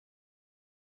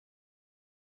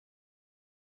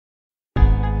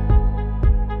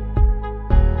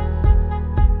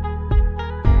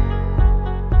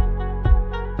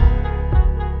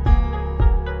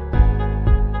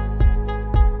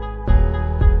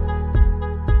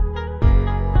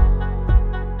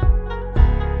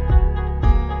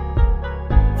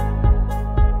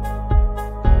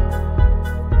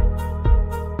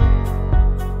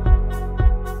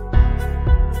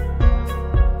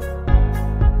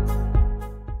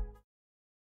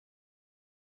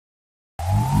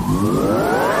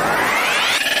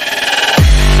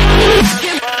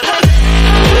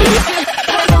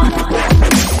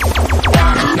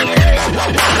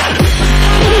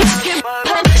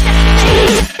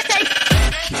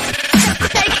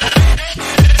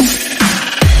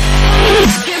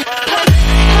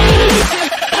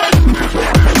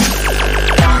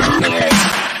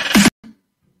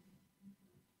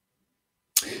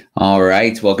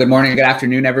right. Well, good morning, good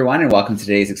afternoon, everyone, and welcome to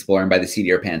today's Exploring by the Seat of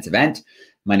Your Pants event.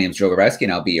 My name is Joe Grabowski,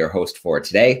 and I'll be your host for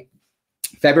today.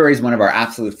 February is one of our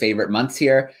absolute favorite months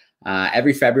here.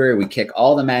 Every February, we kick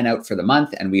all the men out for the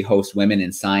month, and we host women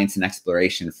in science and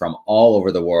exploration from all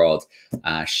over the world,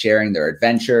 sharing their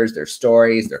adventures, their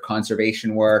stories, their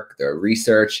conservation work, their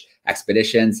research,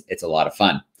 expeditions. It's a lot of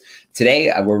fun.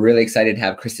 Today, we're really excited to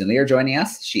have Kristen Lear joining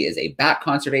us. She is a bat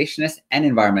conservationist and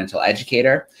environmental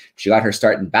educator. She got her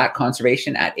start in bat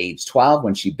conservation at age 12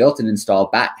 when she built and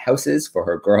installed bat houses for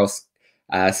her Girl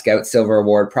Scout Silver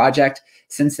Award project.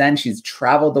 Since then, she's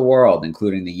traveled the world,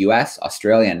 including the US,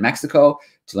 Australia, and Mexico,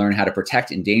 to learn how to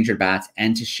protect endangered bats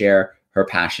and to share her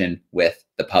passion with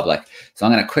the public. So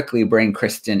I'm going to quickly bring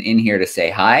Kristen in here to say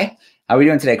hi. How are we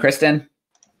doing today, Kristen?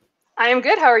 I am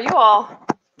good. How are you all?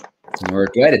 We're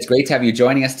good. It's great to have you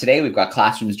joining us today. We've got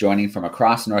classrooms joining from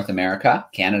across North America,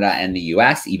 Canada, and the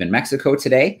US, even Mexico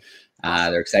today.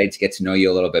 They're excited to get to know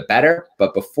you a little bit better.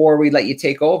 But before we let you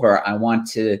take over, I want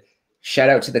to shout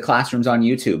out to the classrooms on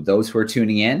YouTube. Those who are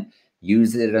tuning in,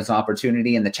 use it as an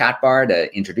opportunity in the chat bar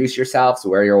to introduce yourselves,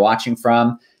 where you're watching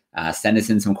from. Send us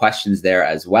in some questions there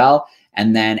as well.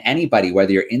 And then anybody,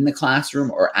 whether you're in the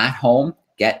classroom or at home,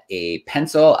 get a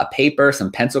pencil, a paper,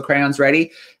 some pencil crayons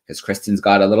ready, because Kristen's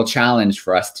got a little challenge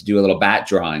for us to do a little bat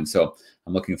drawing. So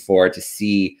I'm looking forward to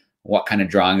see what kind of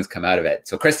drawings come out of it.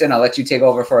 So Kristen, I'll let you take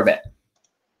over for a bit.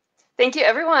 Thank you,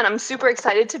 everyone. I'm super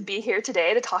excited to be here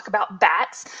today to talk about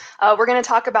bats. We're going to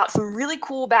talk about some really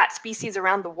cool bat species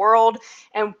around the world.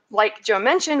 And like Joe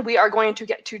mentioned, we are going to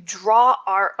get to draw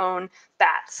our own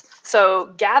bats.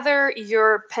 So gather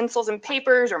your pencils and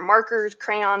papers or markers,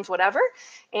 crayons, whatever,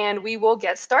 and we will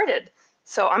get started.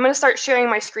 So I'm going to start sharing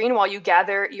my screen while you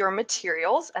gather your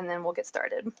materials, and then we'll get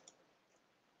started.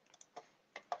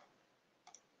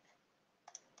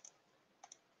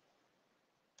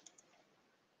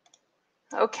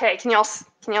 Okay, can y'all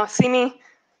see me?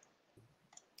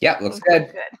 Yeah, looks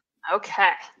good. Good.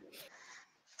 Okay.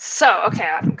 So,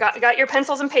 I've got your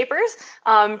pencils and papers.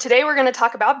 Today we're going to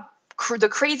talk about the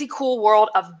crazy cool world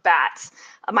of bats.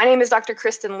 My name is Dr.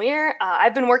 Kristen Lear.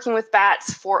 I've been working with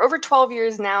bats for over 12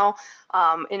 years now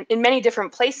in many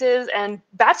different places, and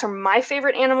bats are my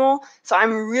favorite animal. So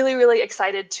I'm really, really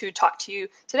excited to talk to you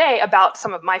today about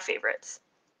some of my favorites.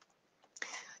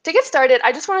 To get started,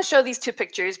 I just want to show these two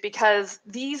pictures because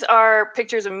these are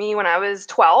pictures of me when I was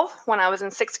 12, when I was in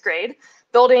 6th grade,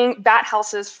 building bat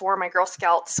houses for my Girl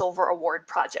Scout Silver Award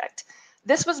project.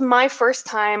 This was my first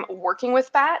time working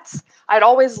with bats. I'd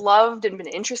always loved and been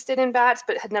interested in bats,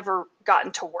 but had never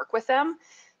gotten to work with them.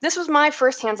 This was my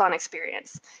first hands-on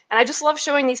experience. And I just love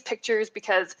showing these pictures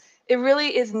because it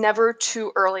really is never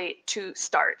too early to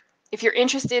start. If you're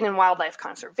interested in wildlife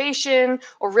conservation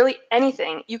or really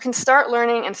anything, you can start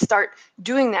learning and start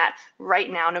doing that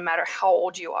right now, no matter how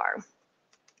old you are.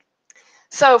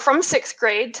 So from 6th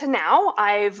grade to now,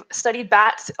 I've studied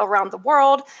bats around the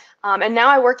world, and now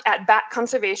I work at Bat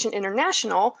Conservation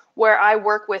International, where I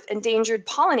work with endangered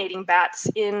pollinating bats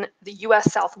in the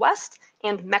US Southwest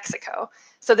and Mexico.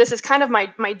 So this is kind of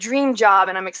my dream job,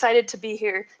 and I'm excited to be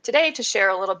here today to share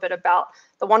a little bit about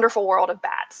the wonderful world of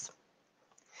bats.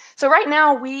 So right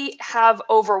now we have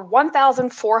over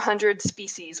 1,400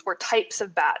 species or types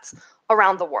of bats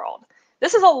around the world.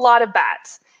 This is a lot of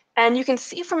bats. And you can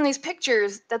see from these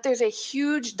pictures that there's a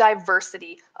huge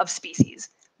diversity of species.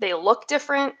 They look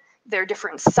different, they're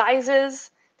different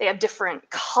sizes, they have different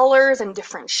colors and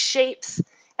different shapes,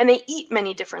 and they eat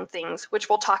many different things, which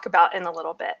we'll talk about in a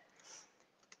little bit.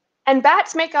 And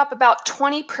bats make up about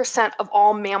 20% of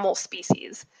all mammal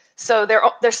species. So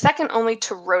they're second only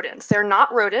to rodents. They're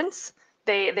not rodents.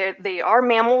 They are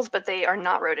mammals, but they are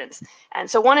not rodents. And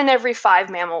so 1 in every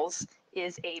 5 mammals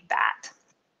is a bat.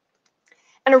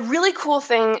 And a really cool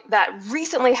thing that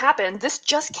recently happened, this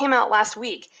just came out last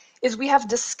week, is we have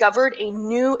discovered a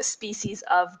new species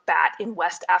of bat in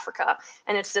West Africa.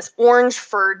 And it's this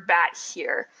orange-furred bat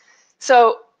here.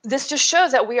 So this just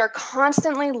shows that we are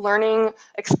constantly learning.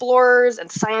 Explorers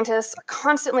and scientists are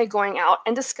constantly going out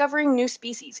and discovering new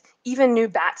species, even new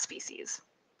bat species.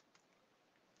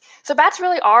 So bats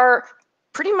really are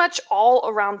pretty much all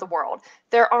around the world.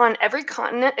 They're on every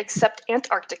continent except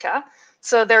Antarctica.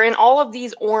 So they're in all of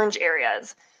these orange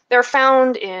areas. They're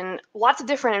found in lots of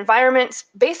different environments,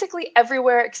 basically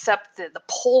everywhere except the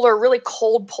polar, really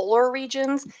cold polar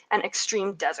regions and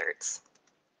extreme deserts.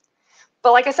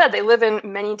 But like I said, they live in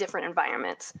many different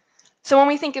environments. So when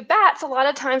we think of bats, a lot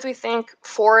of times we think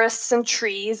forests and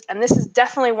trees, and this is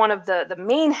definitely one of the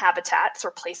main habitats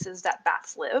or places that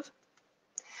bats live.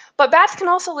 But bats can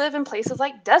also live in places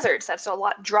like deserts that's a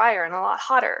lot drier and a lot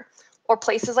hotter, or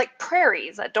places like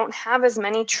prairies that don't have as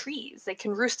many trees. They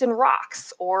can roost in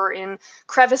rocks or in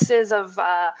crevices of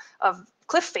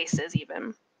cliff faces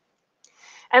even.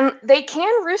 And they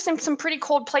can roost in some pretty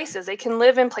cold places. They can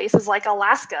live in places like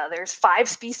Alaska. There's 5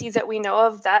 species that we know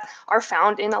of that are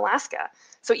found in Alaska.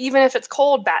 So even if it's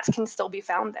cold, bats can still be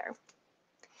found there.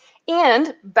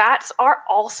 And bats are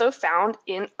also found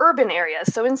in urban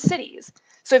areas, so in cities.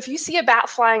 So if you see a bat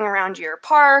flying around your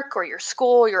park or your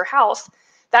school, your house,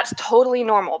 that's totally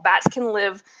normal. Bats can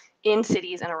live in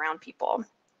cities and around people.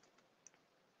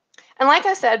 And like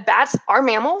I said, bats are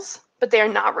mammals, but they are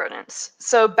not rodents.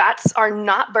 So bats are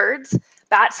not birds.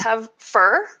 Bats have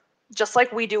fur, just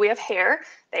like we do. We have hair.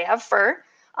 They have fur.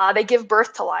 They give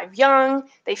birth to live young.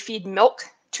 They feed milk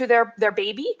to their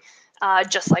baby,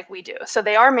 just like we do. So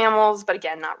they are mammals, but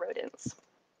again, not rodents.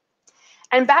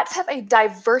 And bats have a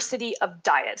diversity of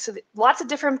diets. So lots of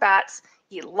different bats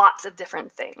eat lots of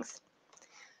different things.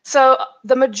 So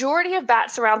the majority of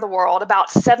bats around the world, about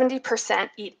 70%,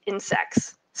 eat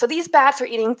insects. So these bats are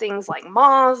eating things like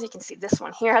moths. You can see this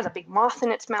one here has a big moth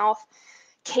in its mouth,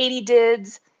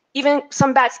 katydids, even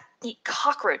some bats eat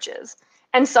cockroaches,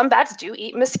 and some bats do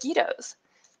eat mosquitoes.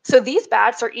 So these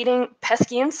bats are eating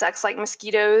pesky insects like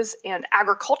mosquitoes and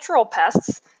agricultural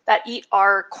pests that eat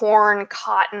our corn,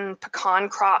 cotton, pecan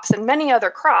crops, and many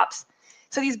other crops.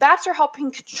 So these bats are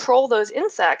helping control those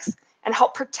insects and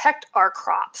help protect our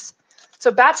crops.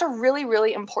 So bats are really,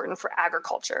 really important for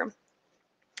agriculture.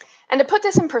 And to put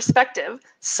this in perspective,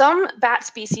 some bat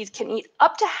species can eat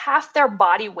up to half their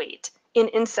body weight in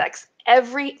insects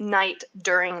every night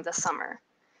during the summer.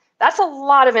 That's a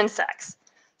lot of insects.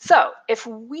 So if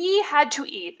we had to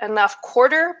eat enough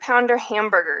quarter-pounder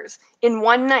hamburgers in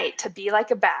one night to be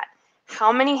like a bat,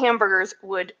 how many hamburgers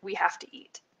would we have to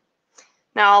eat?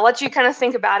 Now I'll let you kind of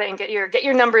think about it and get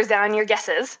your numbers down, your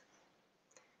guesses.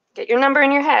 Get your number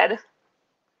in your head.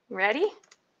 Ready?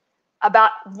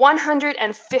 About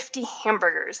 150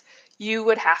 hamburgers you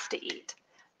would have to eat.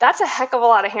 That's a heck of a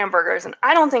lot of hamburgers, and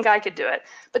I don't think I could do it.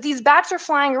 But these bats are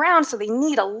flying around, so they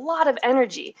need a lot of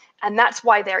energy, and that's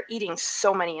why they're eating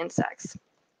so many insects.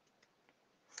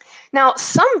 Now,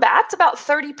 some bats, about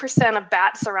 30% of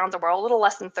bats around the world, a little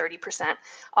less than 30%,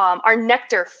 are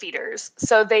nectar feeders.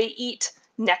 So they eat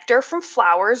nectar from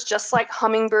flowers, just like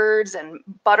hummingbirds and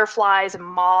butterflies and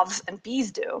moths and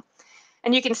bees do.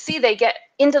 And you can see they get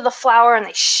into the flower and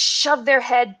they shove their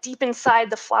head deep inside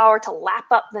the flower to lap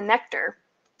up the nectar.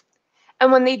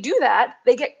 And when they do that,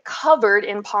 they get covered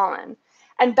in pollen.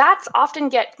 And bats often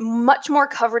get much more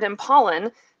covered in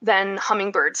pollen than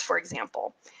hummingbirds, for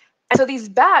example. And so these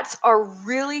bats are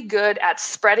really good at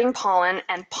spreading pollen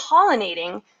and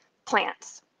pollinating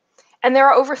plants. And there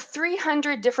are over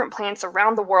 300 different plants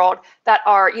around the world that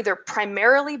are either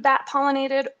primarily bat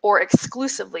pollinated or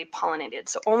exclusively pollinated,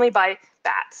 so only by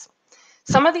bats.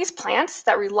 Some of these plants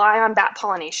that rely on bat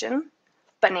pollination,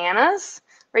 bananas,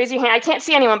 raise your hand. I can't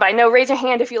see anyone, but I know, raise your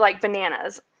hand if you like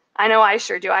bananas. I know I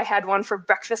sure do. I had one for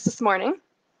breakfast this morning.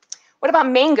 What about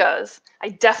mangoes? I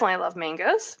definitely love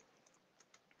mangoes.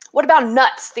 What about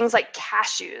nuts, things like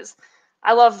cashews?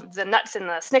 I love the nuts in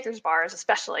the Snickers bars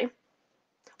especially.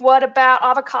 What about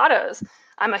avocados?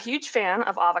 I'm a huge fan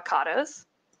of avocados.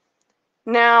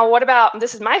 Now, what about,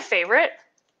 this is my favorite,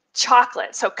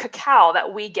 chocolate. So cacao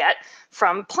that we get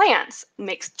from plants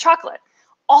makes chocolate.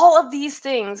 All of these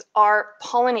things are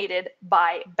pollinated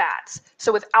by bats.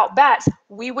 So without bats,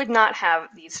 we would not have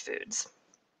these foods.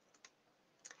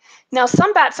 Now,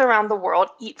 some bats around the world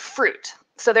eat fruit.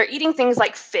 So they're eating things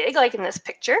like fig, like in this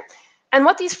picture. And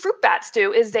what these fruit bats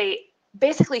do is they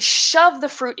basically shove the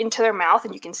fruit into their mouth,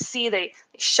 and you can see they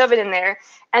shove it in there,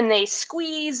 and they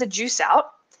squeeze the juice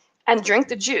out and drink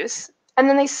the juice, and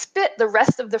then they spit the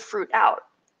rest of the fruit out.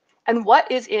 And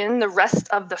what is in the rest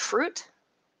of the fruit?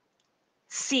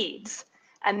 Seeds.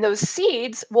 And those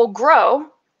seeds will grow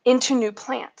into new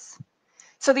plants.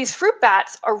 So these fruit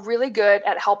bats are really good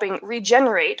at helping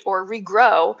regenerate or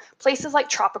regrow places like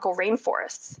tropical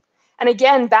rainforests. And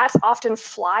again, bats often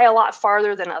fly a lot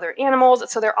farther than other animals,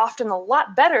 so they're often a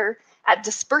lot better at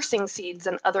dispersing seeds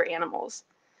than other animals.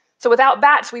 So without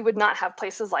bats, we would not have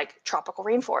places like tropical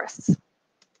rainforests.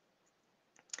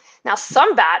 Now,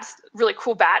 some bats, really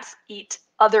cool bats, eat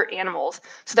other animals,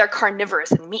 so they're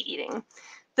carnivorous and meat eating.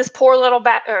 This poor little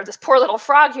bat, or this poor little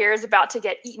frog here, is about to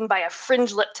get eaten by a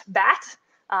fringe-lipped bat,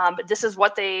 but this is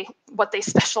what they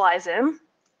specialize in.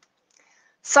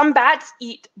 Some bats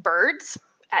eat birds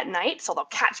at night, so they'll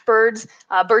catch birds.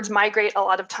 Birds migrate a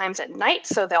lot of times at night,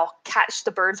 so they'll catch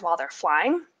the birds while they're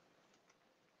flying.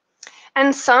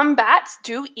 And some bats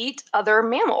do eat other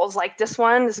mammals, like this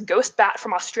one, this ghost bat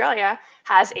from Australia,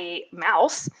 has a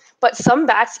mouse, but some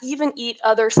bats even eat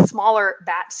other smaller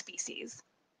bat species.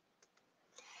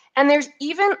 And there's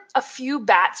even a few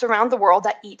bats around the world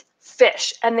that eat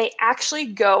fish, and they actually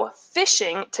go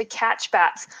fishing to catch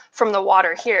bats from the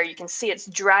water here. You can see it's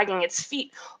dragging its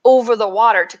feet over the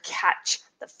water to catch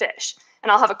the fish.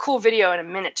 And I'll have a cool video in a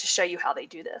minute to show you how they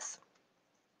do this.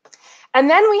 And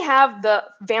then we have the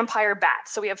vampire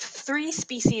bats. So we have 3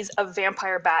 species of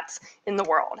vampire bats in the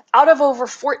world. Out of over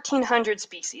 1,400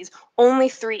 species, only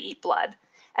 3 eat blood.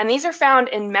 And these are found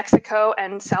in Mexico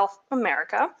and South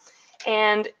America.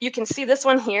 And you can see this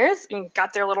one here,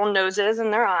 got their little noses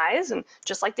and their eyes, and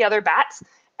just like the other bats.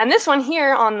 And this one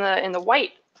here in the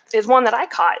white is one that I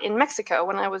caught in Mexico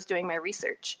when I was doing my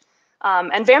research.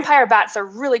 And vampire bats are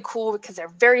really cool because they're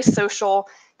very social.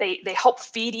 They help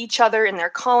feed each other in their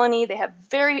colony. They have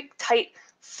very tight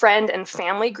friend and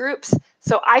family groups.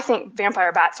 So I think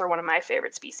vampire bats are one of my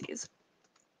favorite species.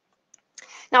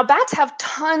 Now, bats have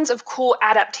tons of cool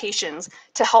adaptations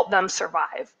to help them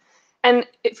survive. And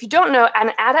if you don't know,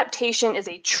 an adaptation is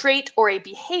a trait or a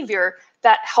behavior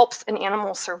that helps an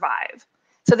animal survive.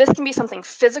 So this can be something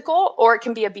physical or it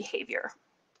can be a behavior.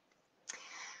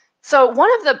 So one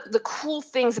of the cool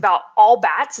things about all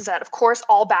bats is that, of course,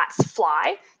 all bats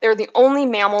fly. They're the only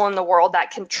mammal in the world that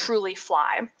can truly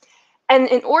fly. And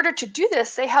in order to do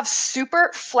this, they have super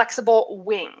flexible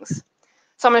wings.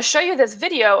 So I'm going to show you this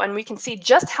video and we can see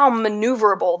just how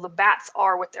maneuverable the bats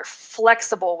are with their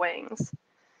flexible wings.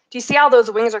 Do you see how those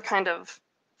wings are kind of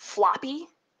floppy?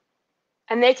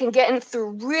 And they can get in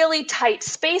through really tight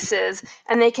spaces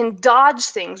and they can dodge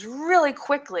things really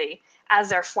quickly as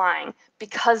they're flying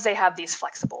because they have these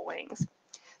flexible wings.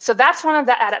 So that's one of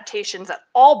the adaptations that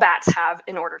all bats have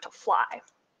in order to fly.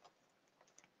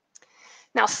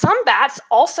 Now, some bats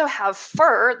also have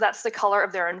fur that's the color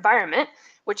of their environment,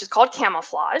 which is called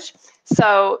camouflage.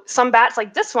 So some bats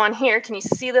like this one here, can you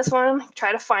see this one?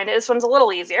 Try to find it. This one's a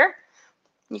little easier.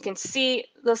 You can see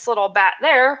this little bat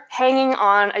there hanging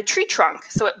on a tree trunk,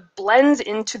 so it blends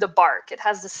into the bark. It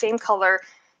has the same color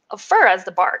of fur as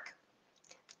the bark.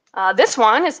 This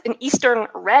one is an eastern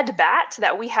red bat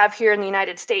that we have here in the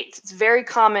United States. It's very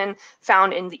common,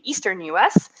 found in the eastern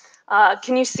US.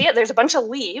 Can you see it? There's a bunch of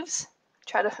leaves.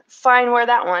 Try to find where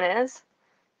that one is.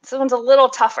 This one's a little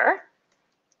tougher.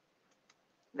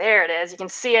 There it is. You can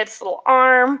see its little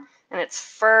arm and its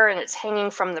fur, and it's hanging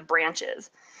from the branches.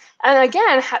 And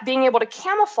again, being able to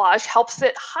camouflage helps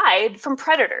it hide from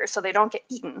predators so they don't get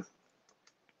eaten.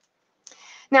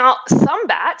 Now, some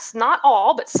bats, not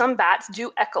all, but some bats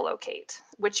do echolocate,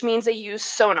 which means they use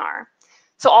sonar.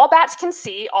 So all bats can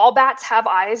see, all bats have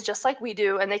eyes just like we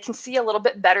do, and they can see a little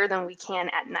bit better than we can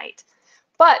at night.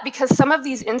 But because some of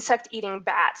these insect-eating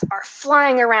bats are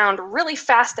flying around really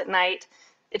fast at night,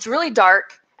 it's really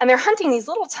dark, and they're hunting these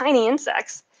little tiny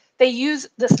insects, they use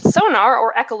this sonar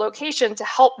or echolocation to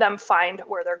help them find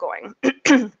where they're going.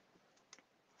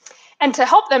 And to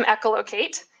help them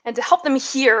echolocate and to help them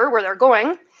hear where they're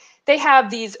going, they have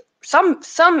these, some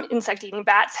insect-eating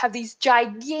bats have these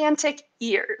gigantic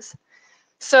ears.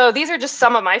 So these are just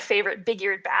some of my favorite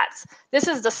big-eared bats. This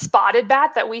is the spotted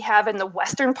bat that we have in the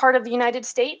western part of the United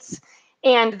States.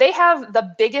 And they have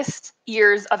the biggest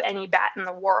ears of any bat in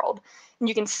the world. And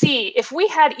you can see if we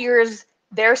had ears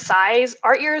their size,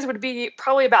 our ears would be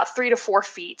probably about 3 to 4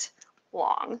 feet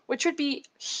long, which would be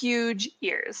huge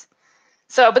ears.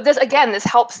 So, but this, again, this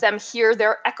helps them hear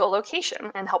their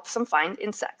echolocation and helps them find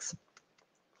insects.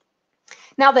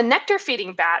 Now, the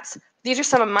nectar-feeding bats, these are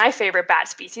some of my favorite bat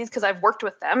species because I've worked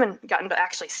with them and gotten to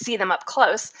actually see them up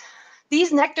close.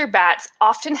 These nectar bats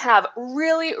often have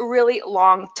really, really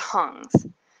long tongues.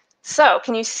 So,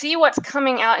 can you see what's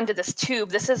coming out into this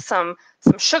tube? This is some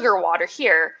sugar water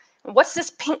here. What's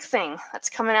this pink thing that's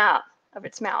coming out of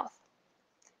its mouth?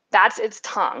 That's its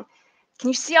tongue. Can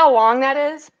you see how long that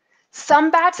is?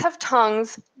 Some bats have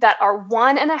tongues that are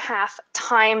 1.5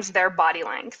 times their body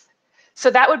length. So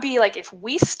that would be like if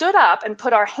we stood up and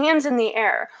put our hands in the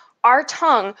air, our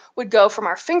tongue would go from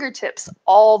our fingertips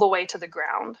all the way to the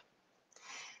ground.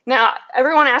 Now,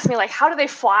 everyone asks me, like, how do they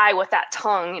fly with that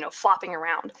tongue, flopping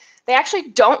around? They actually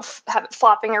don't have it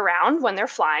flopping around when they're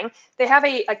flying. They have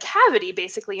a cavity,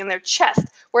 basically, in their chest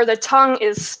where the tongue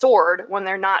is stored when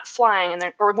they're not flying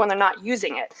or when they're not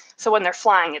using it. So when they're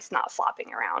flying, it's not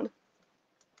flopping around.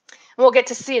 And we'll get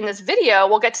to see in this video,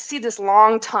 we'll get to see this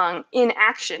long tongue in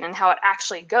action and how it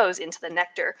actually goes into the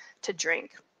nectar to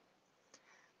drink.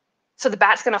 So the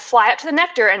bat's going to fly up to the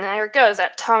nectar, and there it goes.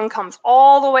 That tongue comes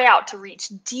all the way out to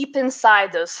reach deep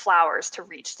inside those flowers to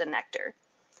reach the nectar.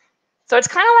 So it's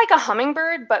kind of like a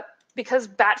hummingbird, but because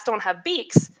bats don't have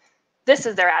beaks, this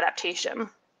is their adaptation.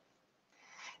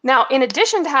 Now, in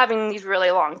addition to having these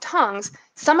really long tongues,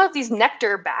 some of these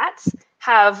nectar bats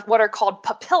have what are called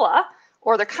papilla,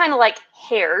 or they're kind of like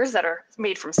hairs that are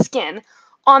made from skin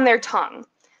on their tongue.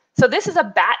 So this is a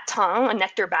bat tongue, a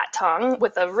nectar bat tongue,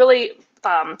 with a really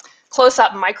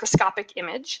close-up microscopic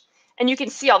image. And you can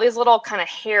see all these little kind of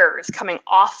hairs coming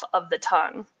off of the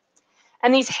tongue.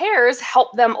 And these hairs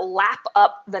help them lap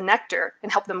up the nectar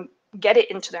and help them get it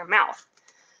into their mouth.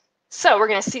 So we're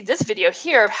going to see this video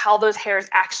here of how those hairs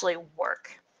actually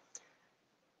work.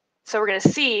 So we're going to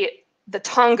see the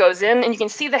tongue goes in, and you can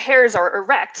see the hairs are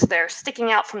erect. They're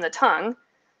sticking out from the tongue.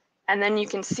 And then you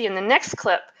can see in the next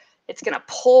clip, it's going to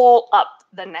pull up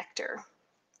the nectar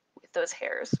with those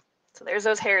hairs. So there's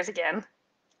those hairs again.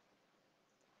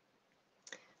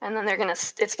 And then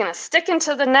it's going to stick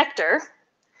into the nectar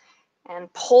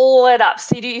and pull it up.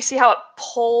 See, do you see how it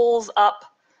pulls up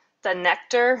the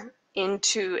nectar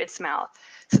into its mouth?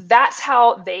 So that's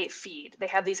how they feed. They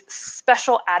have these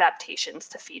special adaptations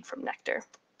to feed from nectar.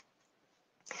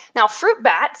 Now, fruit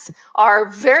bats are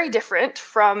very different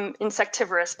from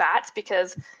insectivorous bats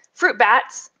because fruit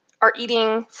bats are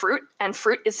eating fruit, and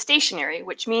fruit is stationary,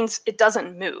 which means it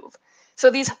doesn't move. So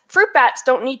these fruit bats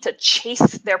don't need to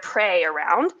chase their prey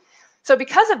around. So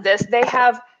because of this,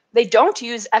 they don't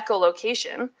use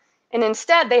echolocation, and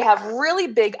instead they have really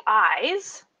big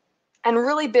eyes and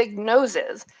really big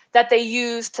noses that they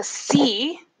use to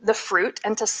see the fruit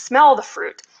and to smell the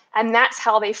fruit. And that's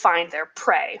how they find their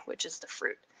prey, which is the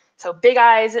fruit. So big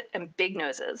eyes and big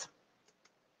noses.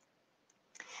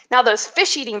 Now those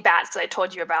fish-eating bats that I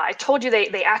told you about, I told you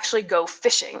they actually go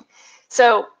fishing.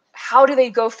 So how do they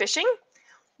go fishing?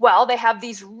 Well, they have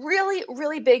these really,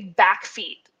 really big back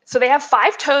feet. So they have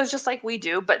 5 toes just like we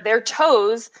do, but their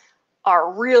toes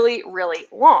are really, really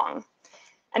long.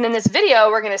 And in this video,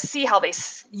 we're going to see how they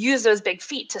use those big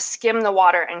feet to skim the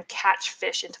water and catch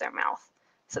fish into their mouth.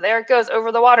 So there it goes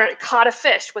over the water, and it caught a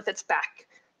fish with its back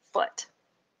foot.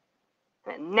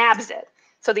 And it nabs it.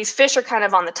 So these fish are kind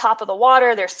of on the top of the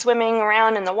water. They're swimming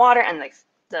around in the water, and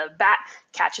the bat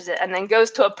catches it and then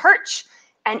goes to a perch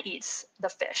and eats the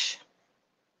fish.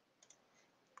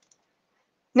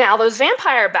 Now, those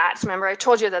vampire bats, remember I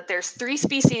told you that there's 3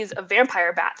 species of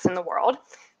vampire bats in the world.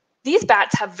 These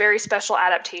bats have very special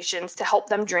adaptations to help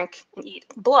them drink and eat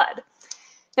blood.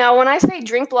 Now, when I say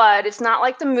drink blood, it's not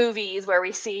like the movies where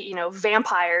we see,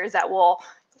 vampires that will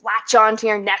latch onto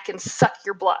your neck and suck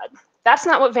your blood. That's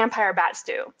not what vampire bats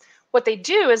do. What they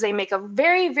do is they make a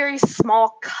very, very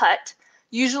small cut,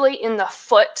 usually in the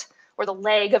foot or the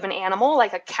leg of an animal,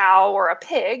 like a cow or a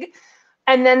pig,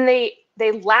 and then they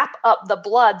lap up the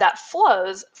blood that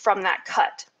flows from that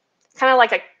cut, kind of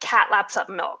like a cat laps up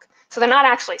milk. So they're not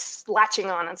actually latching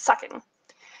on and sucking.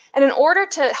 And in order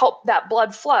to help that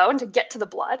blood flow and to get to the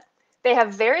blood, they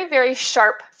have very, very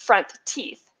sharp front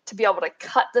teeth to be able to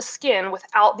cut the skin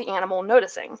without the animal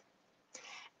noticing.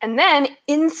 And then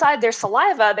inside their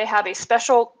saliva, they have a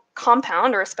special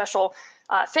compound or a special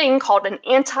thing called an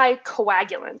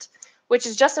anticoagulant, which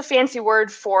is just a fancy word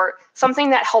for something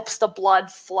that helps the blood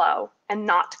flow and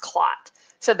not clot,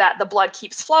 so that the blood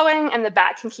keeps flowing and the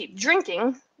bat can keep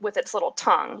drinking with its little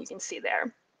tongue, you can see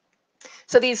there.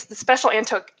 So the special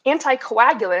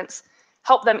anticoagulants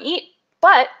help them eat,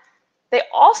 but they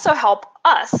also help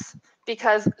us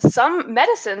because some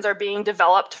medicines are being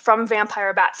developed from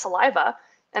vampire bat saliva,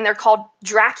 and they're called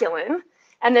draculin.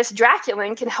 And this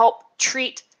draculin can help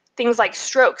treat things like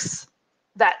strokes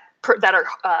that are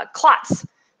clots,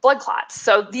 blood clots.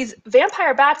 So these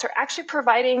vampire bats are actually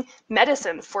providing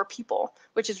medicine for people,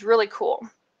 which is really cool.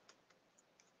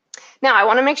 Now, I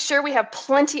want to make sure we have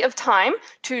plenty of time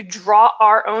to draw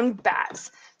our own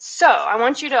bats. So I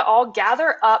want you to all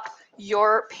gather up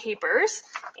your papers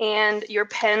and your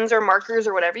pens or markers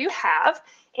or whatever you have,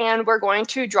 and we're going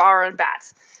to draw our own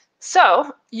bats.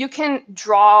 So you can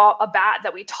draw a bat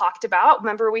that we talked about.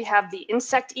 Remember, we have the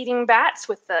insect-eating bats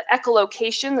with the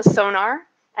echolocation, the sonar,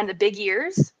 and the big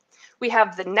ears. We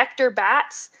have the nectar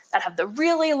bats that have the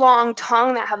really long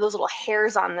tongue that have those little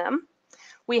hairs on them.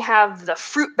 We have the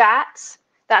fruit bats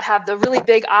that have the really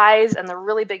big eyes and the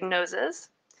really big noses.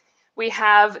 We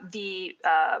have the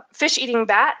fish-eating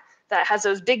bat that has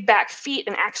those big back feet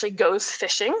and actually goes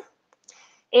fishing.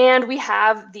 And we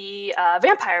have the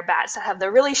vampire bats that have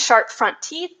the really sharp front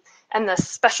teeth and the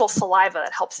special saliva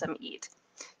that helps them eat.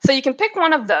 So you can pick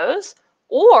one of those,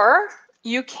 or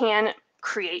you can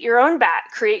create your own bat,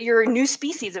 create your new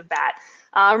species of bat.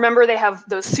 Remember, they have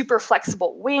those super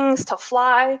flexible wings to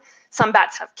fly. Some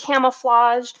bats have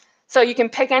camouflage. So you can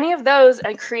pick any of those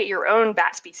and create your own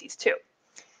bat species too.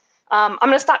 I'm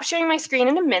going to stop sharing my screen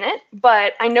in a minute,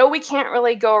 but I know we can't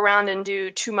really go around and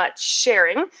do too much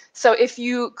sharing. So if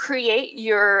you create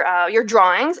your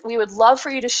drawings, we would love for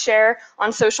you to share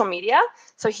on social media.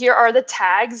 So here are the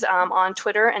tags on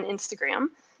Twitter and Instagram.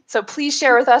 So please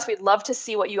share with us. We'd love to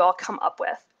see what you all come up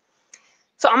with.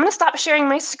 So I'm going to stop sharing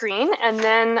my screen, and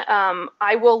then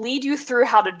I will lead you through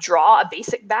how to draw a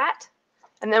basic bat,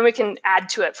 and then we can add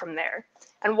to it from there.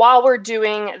 And while we're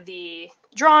doing the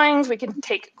drawings, we can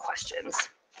take questions.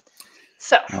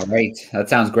 So. All right, that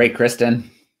sounds great, Kristen.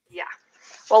 Yeah.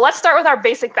 Well, let's start with our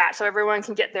basic bat so everyone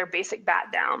can get their basic bat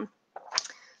down.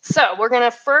 So we're going to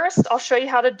first, I'll show you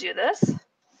how to do this. I'm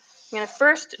going to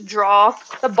first draw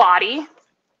the body,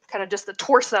 kind of just the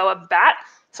torso of bat.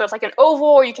 So it's like an oval,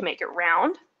 or you can make it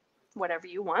round, whatever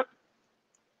you want.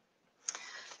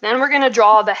 Then we're going to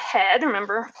draw the head.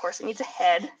 Remember, of course, it needs a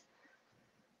head.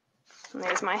 And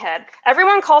there's my head.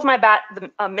 Everyone calls my bat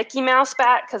a Mickey Mouse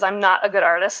bat because I'm not a good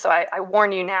artist. So I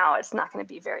warn you now, it's not going to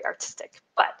be very artistic,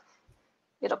 but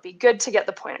it'll be good to get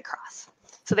the point across.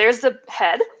 So there's the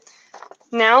head.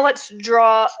 Now let's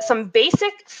draw some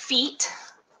basic feet.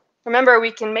 Remember,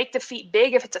 we can make the feet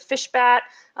big if it's a fish bat,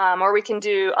 or we can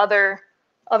do other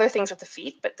things with the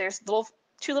feet, but there's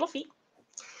two little feet.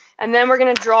 And then we're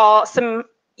going to draw some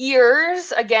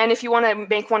ears. Again, if you want to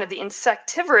make one of the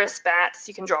insectivorous bats,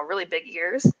 you can draw really big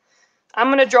ears. I'm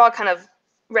going to draw kind of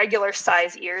regular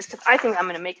size ears because I think I'm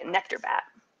going to make a nectar bat.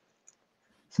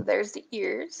 So there's the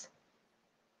ears.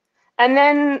 And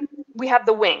then we have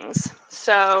the wings.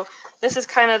 So this is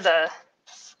kind of the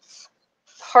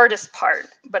hardest part,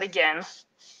 but again,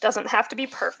 doesn't have to be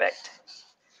perfect.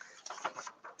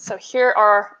 So here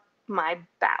are my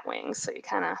bat wings. So you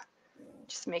kind of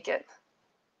just make it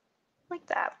like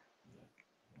that.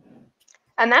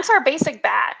 And that's our basic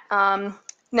bat.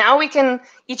 Now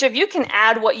each of you can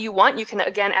add what you want. You can,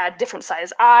 again, add different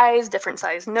size eyes, different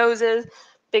size noses,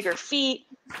 bigger feet.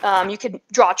 You could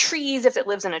draw trees if it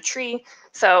lives in a tree.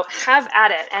 So have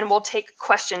at it, and we'll take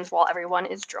questions while everyone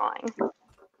is drawing.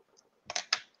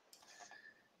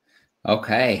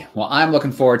 Okay, well, I'm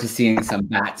looking forward to seeing some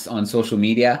bats on social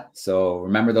media. So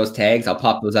remember those tags. I'll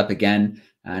pop those up again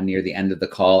near the end of the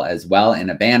call as well in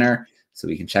a banner, so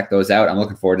we can check those out. I'm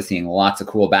looking forward to seeing lots of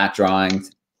cool bat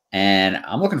drawings, and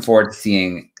I'm looking forward to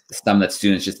seeing some that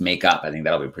students just make up. I think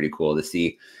that'll be pretty cool to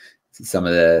see some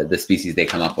of the species they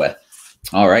come up with.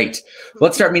 All right,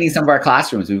 let's start meeting some of our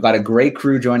classrooms. We've got a great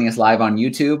crew joining us live on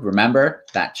YouTube. Remember,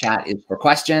 that chat is for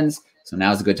questions. So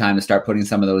now's a good time to start putting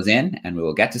some of those in, and we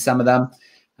will get to some of them.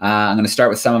 I'm going to start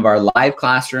with some of our live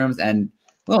classrooms, and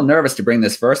a little nervous to bring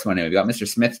this first one in. We've got Mr.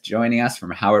 Smith joining us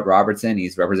from Howard Robertson.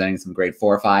 He's representing some grade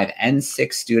 4, 5, and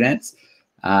 6 students.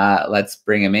 Let's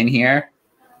bring him in here.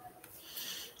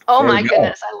 Oh my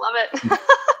goodness, I love it.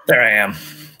 There I am.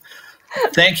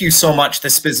 Thank you so much.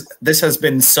 This has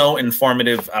been so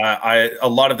informative. A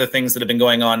lot of the things that have been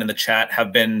going on in the chat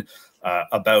have been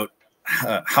about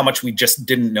how much we just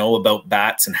didn't know about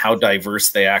bats and how diverse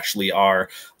they actually are.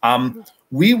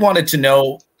 We wanted to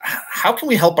know, how can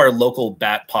we help our local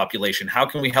bat population? How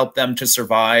can we help them to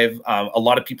survive? A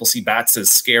lot of people see bats as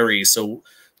scary. So,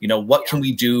 what can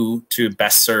we do to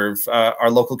best serve our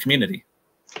local community?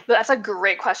 That's a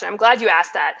great question. I'm glad you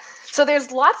asked that. So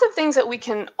there's lots of things that we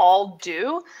can all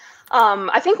do.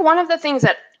 I think one of the things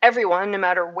that everyone, no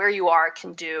matter where you are,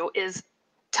 can do is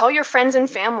tell your friends and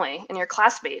family and your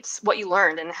classmates what you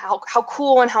learned and how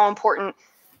cool and how important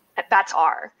bats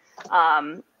are.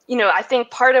 I think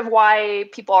part of why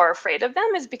people are afraid of them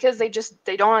is because they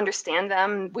don't understand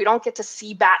them. We don't get to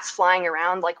see bats flying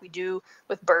around like we do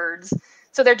with birds.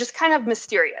 So they're just kind of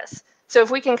mysterious. So if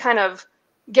we can kind of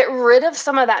get rid of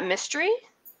some of that mystery,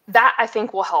 that I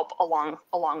think will help a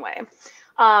long way.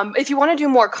 If you want to do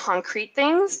more concrete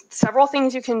things, several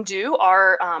things you can do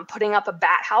are putting up a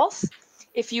bat house.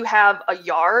 If you have a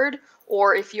yard,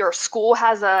 or if your school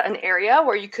has an area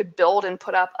where you could build and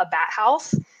put up a bat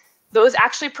house, those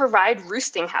actually provide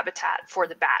roosting habitat for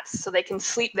the bats, so they can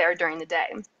sleep there during the day.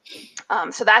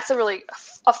 So that's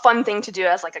a fun thing to do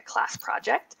as like a class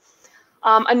project.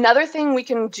 Another thing we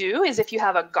can do is if you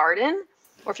have a garden,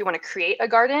 or if you want to create a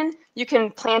garden, you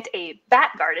can plant a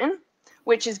bat garden,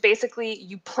 which is basically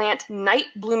you plant night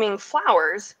blooming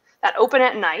flowers that open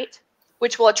at night,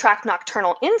 which will attract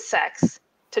nocturnal insects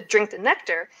to drink the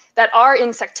nectar that our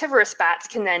insectivorous bats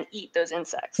can then eat those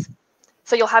insects.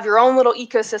 So you'll have your own little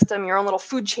ecosystem, your own little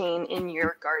food chain in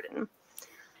your garden.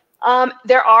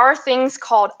 There are things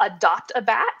called Adopt a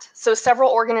Bat. So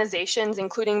several organizations,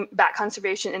 including Bat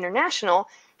Conservation International,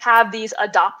 have these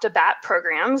Adopt a Bat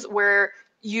programs where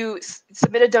you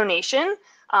submit a donation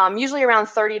usually around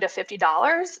 $30 to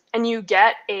 $50, and you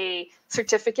get a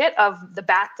certificate of the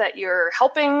bat that you're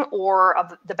helping or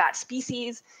of the bat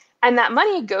species, and that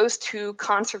money goes to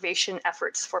conservation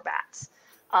efforts for bats.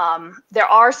 There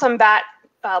are some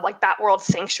like Bat World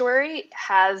Sanctuary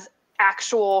has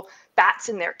actual bats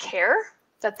in their care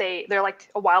that they're like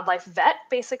a wildlife vet,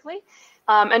 basically.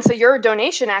 And so your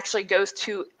donation actually goes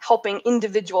to helping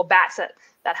individual bats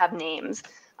that have names.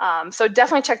 So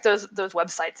definitely check those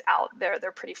websites out.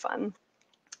 They're pretty fun.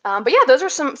 But yeah, those are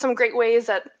some great ways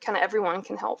that kind of everyone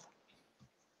can help.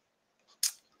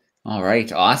 All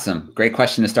right, awesome. Great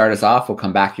question to start us off. We'll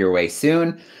come back your way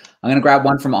soon. I'm going to grab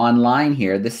one from online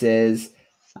here. This is,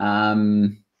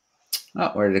 oh,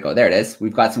 where did it go? There it is.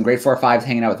 We've got some grade 4 or 5s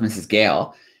hanging out with Mrs.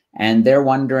 Gale, and they're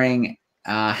wondering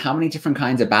how many different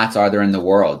kinds of bats are there in the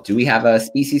world? Do we have a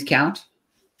species count?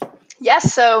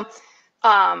 Yes, so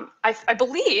I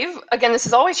believe, again, this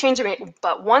is always changing,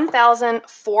 but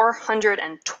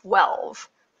 1,412.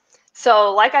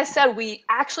 So like I said, we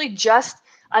actually just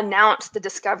announced the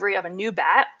discovery of a new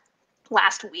bat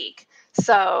last week.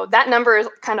 So that number is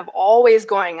kind of always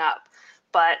going up,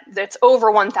 but it's over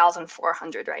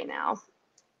 1,400 right now.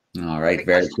 All right,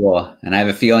 very cool. And I have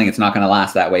a feeling it's not going to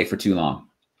last that way for too long.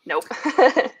 Nope.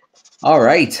 All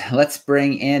right, let's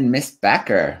bring in Miss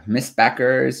Becker. Miss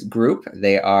Becker's group,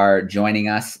 they are joining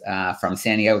us from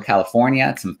San Diego, California.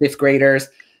 It's some 5th graders,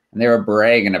 and they were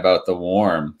bragging about the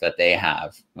warm that they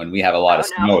have when we have a lot of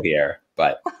snow here.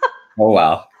 But, oh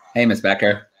well. Hey, Miss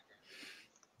Becker.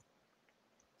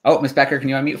 Oh, Miss Becker, can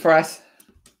you unmute for us?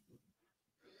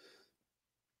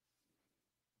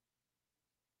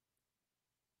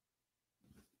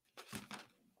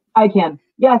 I can.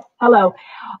 Yes. Hello.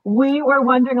 We were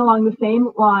wondering along the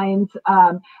same lines,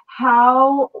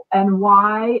 how and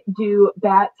why do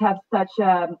bats have such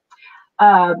a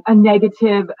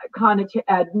negative connotation?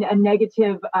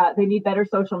 They need better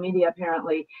social media,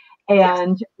 apparently.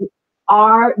 And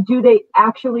do they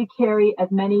actually carry as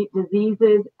many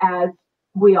diseases as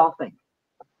we all think?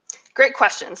 Great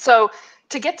question. So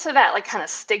to get to that like kind of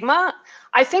stigma,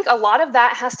 I think a lot of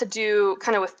that has to do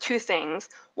kind of with 2 things.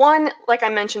 One, like I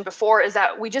mentioned before, is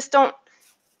that we just don't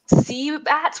see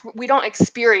bats. We don't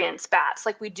experience bats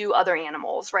like we do other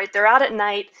animals, right? They're out at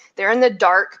night, they're in the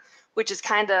dark, which is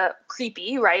kind of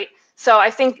creepy, right? So I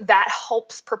think that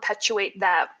helps perpetuate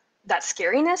that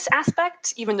scariness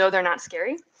aspect, even though they're not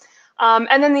scary.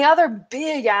 And then the other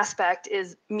big aspect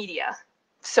is media.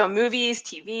 So movies,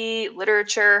 TV,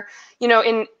 literature, you know,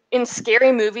 in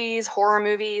scary movies, horror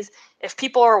movies, if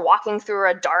people are walking through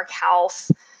a dark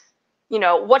house, you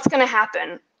know, what's going to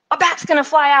happen? A bat's going to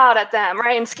fly out at them,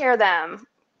 right, and scare them.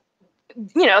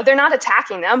 You know, they're not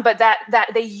attacking them, but that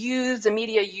the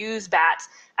media use bats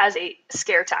as a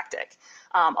scare tactic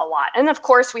a lot. And of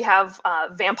course, we have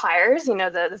vampires, you know,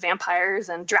 the vampires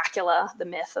and Dracula, the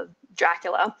myth of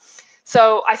Dracula.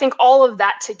 So I think all of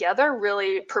that together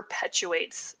really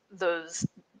perpetuates those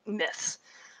myths.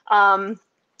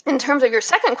 In terms of your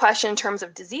second question, in terms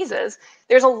of diseases,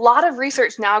 there's a lot of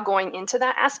research now going into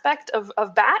that aspect of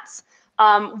bats.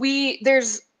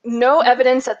 There's no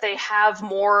evidence that they have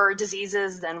more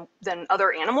diseases than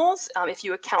other animals, if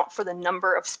you account for the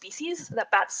number of species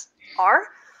that bats are.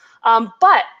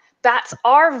 But bats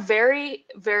are very,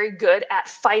 very good at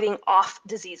fighting off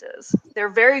diseases. They're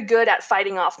very good at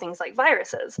fighting off things like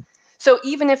viruses. So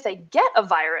even if they get a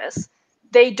virus,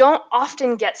 they don't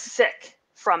often get sick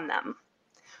from them,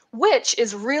 which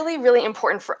is really, really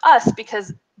important for us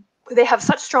because they have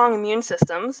such strong immune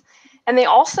systems, and they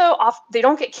also they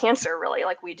don't get cancer really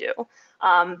like we do.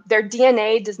 Their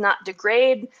DNA does not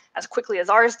degrade as quickly as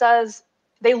ours does.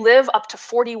 They live up to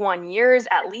 41 years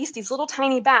at least. These little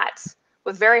tiny bats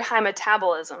with very high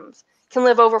metabolisms can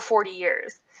live over 40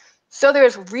 years. So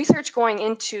there's research going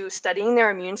into studying their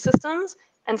immune systems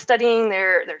and studying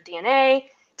their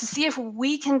DNA to see if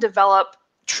we can develop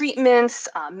treatments,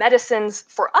 medicines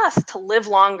for us to live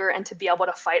longer and to be able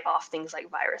to fight off things like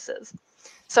viruses.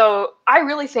 So I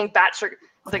really think bats are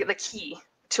the key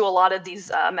to a lot of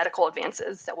these medical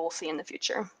advances that we'll see in the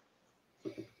future.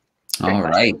 All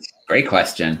right, great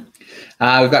question.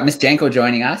 We've got Miss Janko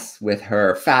joining us with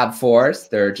her Fab Fours.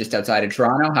 They're just outside of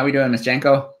Toronto. How are we doing, Miss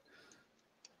Janko?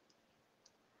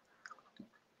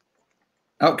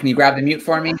 Oh, can you grab the mute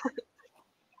for me?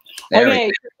 There okay,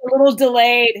 a little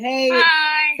delayed. Hey,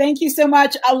 hi. Thank you so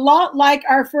much. A lot like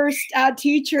our first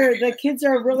teacher, the kids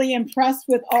are really impressed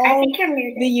with all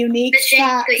the unique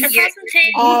facts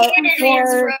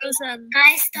for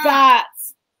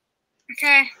bats.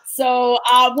 Okay. So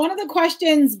one of the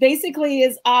questions basically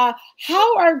is how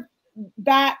are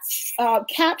bats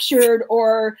captured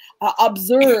or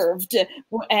observed,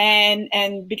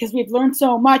 and because we've learned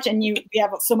so much, and we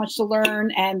have so much to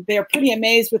learn, and they're pretty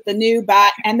amazed with the new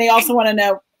bat, and they also want to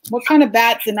know what kind of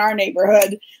bats in our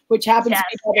neighborhood, which happens to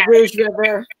be by the Rouge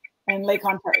River and Lake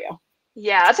Ontario.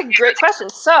 Yeah, that's a great question.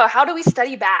 So how do we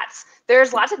study bats?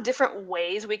 There's lots of different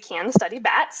ways we can study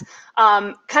bats.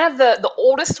 Kind of the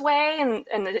oldest way, and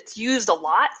it's used a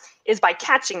lot, is by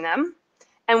catching them.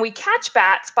 And we catch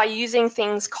bats by using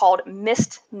things called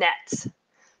mist nets.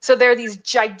 So there are these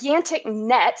gigantic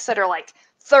nets that are like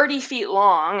 30 feet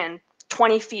long and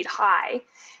 20 feet high.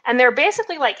 And they're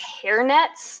basically like hair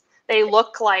nets. They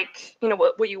look like, you know,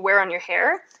 what you wear on your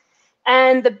hair.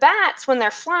 And the bats, when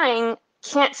they're flying,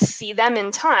 can't see them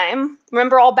in time.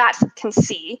 Remember, all bats can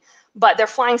see, but they're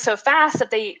flying so fast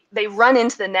that they run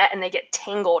into the net and they get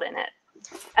tangled in it.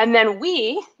 And then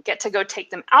we get to go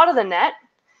take them out of the net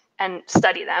and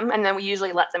study them, and then we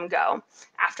usually let them go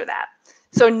after that.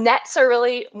 So nets are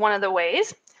really one of the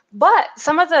ways, but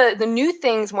some of the new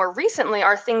things more recently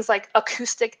are things like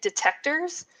acoustic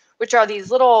detectors, which are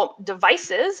these little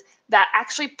devices that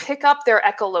actually pick up their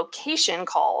echolocation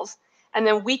calls, and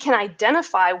then we can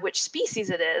identify which species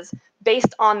it is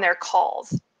based on their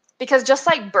calls. Because just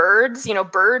like birds, you know,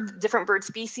 different bird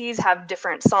species have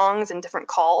different songs and different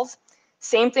calls.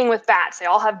 Same thing with bats, they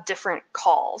all have different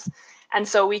calls. And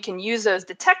so we can use those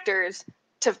detectors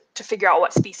to figure out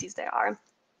what species they are.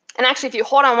 And actually, if you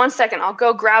hold on 1 second, I'll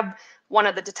go grab one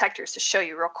of the detectors to show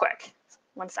you real quick.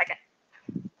 1 second.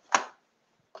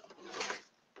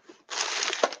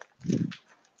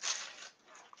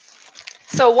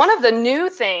 So one of the new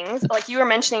things, like you were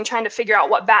mentioning, trying to figure out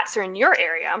what bats are in your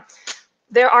area,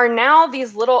 there are now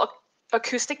these little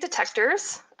acoustic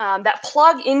detectors that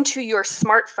plug into your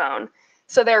smartphone.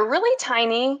 So they're really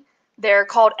tiny. They're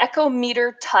called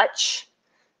Echometer Touch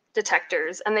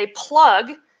detectors, and they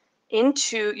plug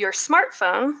into your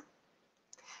smartphone.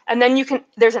 And then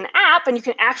there's an app, and you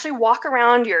can actually walk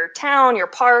around your town, your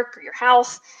park, or your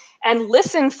house and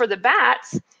listen for the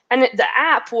bats. And the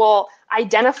app will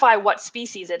identify what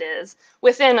species it is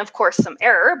within, of course, some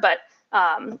error, but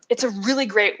it's a really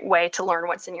great way to learn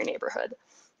what's in your neighborhood.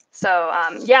 So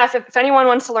yeah, if anyone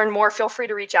wants to learn more, feel free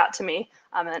to reach out to me,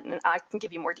 and I can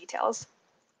give you more details.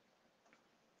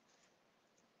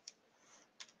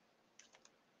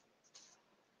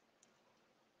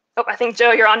 Oh, I think,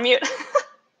 Joe, you're on mute.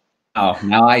 Oh,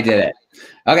 now I did it.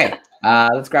 Okay,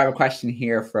 let's grab a question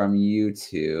here from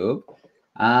YouTube.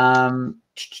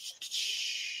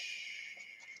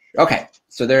 Okay,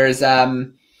 so there's a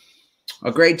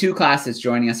grade 2 class that's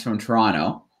joining us from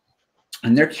Toronto,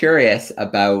 and they're curious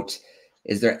about,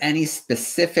 is there any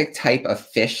specific type of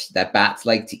fish that bats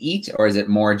like to eat, or is it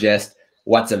more just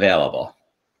what's available?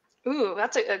 Ooh,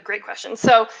 that's a great question.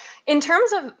 So in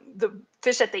terms of the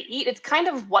fish that they eat, it's kind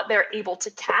of what they're able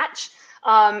to catch.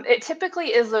 It typically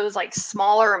is those like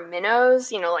smaller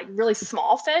minnows, you know, like really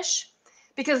small fish,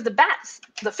 because the bats,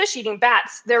 the fish-eating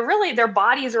bats, their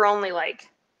bodies are only like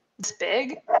this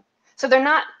big, so they're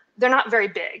not very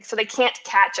big, so they can't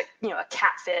catch a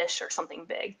catfish or something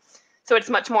big. So it's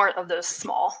much more of those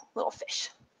small little fish.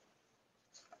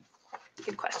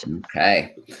 Good question.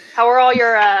 Okay. How are all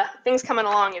your things coming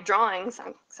along, your drawings?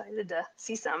 I'm excited to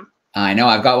see some. I know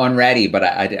I've got one ready, but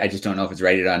I just don't know if it's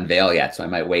ready to unveil yet. So I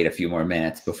might wait a few more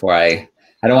minutes before I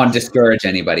don't want to discourage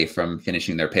anybody from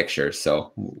finishing their pictures.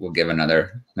 So we'll give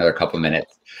another couple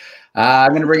minutes. I'm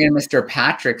going to bring in Mr.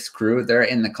 Patrick's crew. They're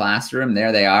in the classroom.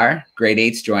 There they are. Grade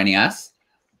 8's joining us.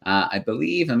 I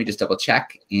believe, let me just double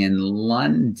check, in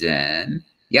London.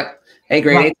 Yep. Hey,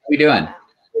 grade 8, how are you doing?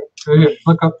 Hey,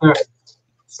 look up there.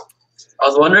 I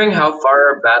was wondering how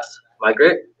far bats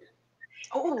migrate.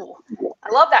 Oh, I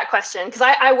love that question, because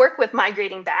I work with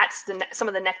migrating bats, some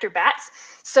of the nectar bats.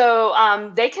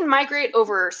 So they can migrate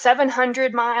over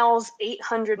 700 miles,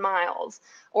 800 miles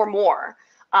or more.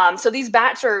 So these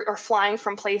bats are flying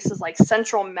from places like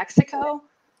central Mexico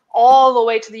all the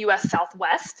way to the US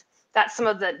Southwest. That's some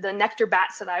of the nectar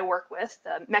bats that I work with,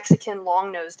 the Mexican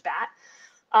long-nosed bat.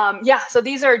 Yeah, so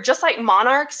these are just like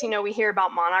monarchs. You know, we hear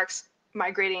about monarchs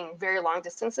migrating very long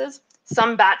distances.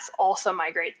 Some bats also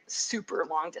migrate super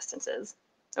long distances,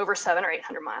 over 700 or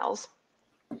 800 miles.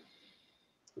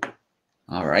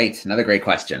 All right, another great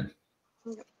question.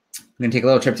 I'm going to take a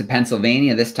little trip to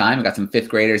Pennsylvania this time. I've got some 5th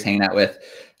graders hanging out with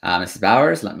Mrs.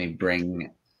 Bowers. Let me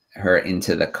bring her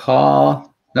into the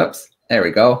call. Oops, there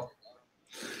we go.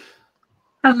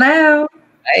 Hello.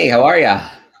 Hey, how are you?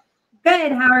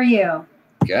 Good, how are you?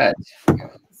 Good.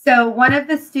 So one of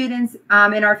the students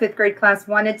in our 5th grade class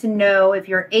wanted to know if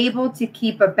you're able to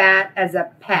keep a bat as a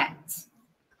pet.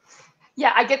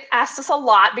 Yeah, I get asked this a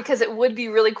lot because it would be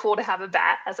really cool to have a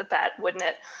bat as a pet, wouldn't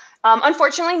it?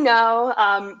 Unfortunately, no.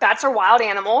 Bats are wild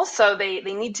animals, so they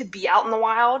need to be out in the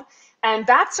wild. And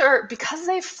bats are, because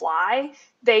they fly,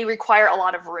 they require a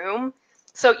lot of room.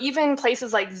 So even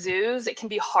places like zoos, it can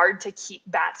be hard to keep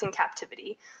bats in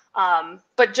captivity.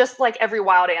 But just like every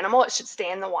wild animal, it should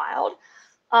stay in the wild.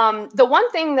 The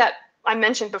one thing that I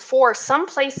mentioned before, some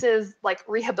places like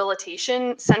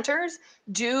rehabilitation centers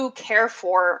do care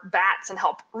for bats and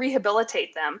help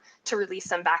rehabilitate them to release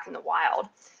them back in the wild.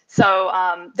 So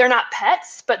they're not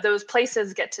pets, but those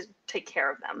places get to take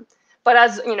care of them. But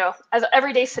as you know, as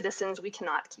everyday citizens, we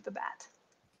cannot keep a bat.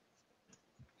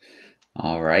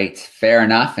 All right, fair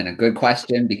enough, and a good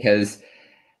question, because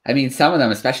I mean, some of them,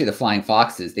 especially the flying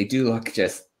foxes, they do look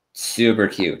just super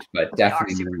cute, but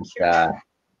definitely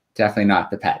not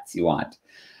the pets you want.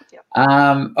 Yep.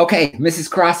 Okay,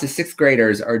 Mrs. Cross's 6th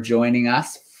graders are joining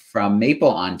us from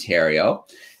Maple, Ontario,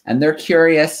 and they're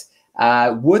curious,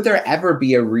 would there ever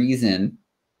be a reason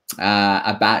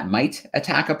a bat might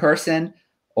attack a person?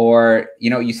 Or, you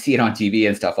know, you see it on TV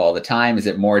and stuff all the time. Is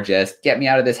it more just get me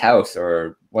out of this house,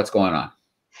 or what's going on?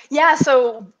 Yeah,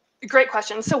 so great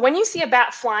question. So when you see a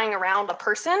bat flying around a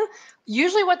person,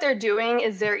 usually what they're doing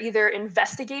is they're either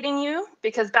investigating you,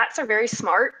 because bats are very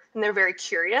smart and they're very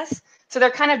curious. So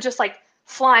they're kind of just like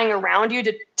flying around you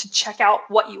to check out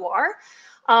what you are.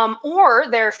 Or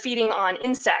they're feeding on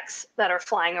insects that are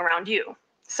flying around you.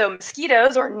 So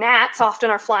mosquitoes or gnats often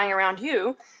are flying around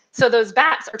you. So those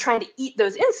bats are trying to eat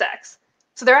those insects.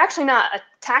 So they're actually not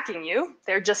attacking you.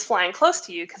 They're just flying close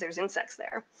to you because there's insects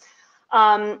there.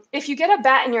 If you get a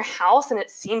bat in your house and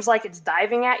it seems like it's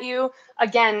diving at you,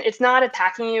 again, it's not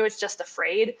attacking you, it's just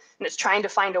afraid, and it's trying to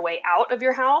find a way out of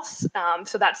your house.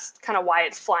 So that's kind of why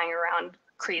it's flying around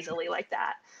crazily like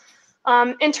that.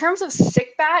 In terms of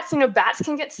sick bats, you know, bats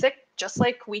can get sick just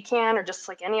like we can, or just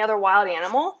like any other wild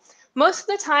animal. Most of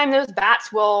the time, those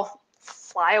bats will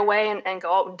fly away and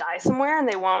go out and die somewhere, and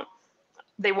they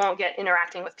won't get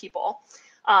interacting with people.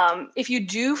 If you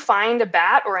do find a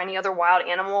bat or any other wild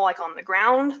animal like on the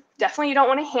ground, definitely you don't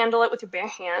want to handle it with your bare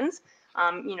hands.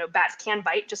 You know, bats can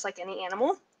bite just like any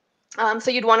animal. So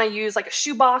you'd want to use like a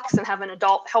shoebox and have an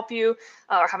adult help you,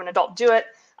 or have an adult do it,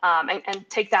 and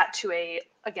take that to a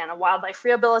wildlife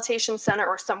rehabilitation center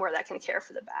or somewhere that can care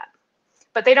for the bat.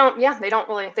 But they don't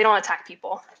attack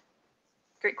people.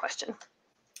 Great question.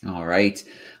 All right.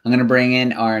 I'm going to bring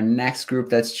in our next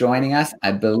group that's joining us.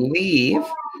 I believe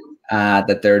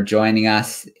that they're joining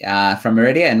us from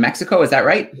Mérida in Mexico. Is that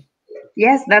right?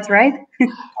 Yes, that's right.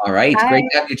 All right. Hi. Great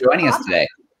to have you joining us today.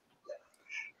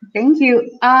 Thank you.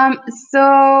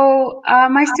 So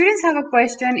my students have a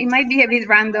question. It might be a bit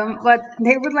random, but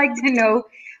they would like to know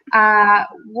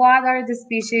what are the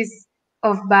species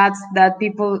of bats that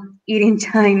people eat in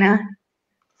China?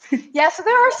 Yeah, so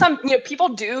there are some, you know, people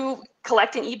do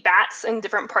collect and eat bats in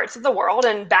different parts of the world,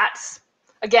 and bats,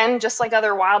 again, just like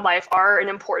other wildlife, are an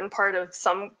important part of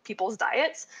some people's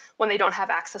diets when they don't have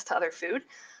access to other food.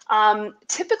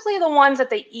 Typically, the ones that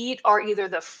they eat are either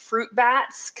the fruit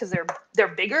bats, because they're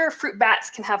bigger. Fruit bats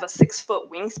can have a 6-foot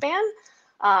wingspan,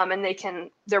 and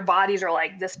their bodies are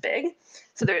like this big,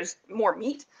 so there's more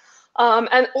meat.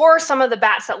 Or some of the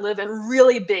bats that live in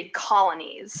really big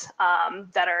colonies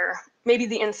that are maybe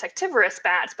the insectivorous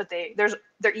bats, but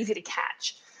they're easy to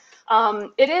catch.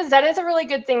 That is a really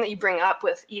good thing that you bring up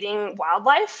with eating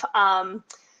wildlife.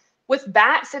 With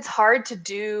bats, it's hard to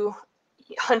do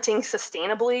hunting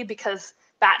sustainably because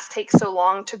bats take so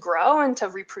long to grow and to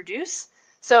reproduce.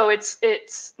 So it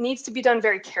needs to be done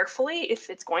very carefully if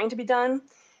it's going to be done.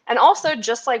 And also,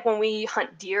 just like when we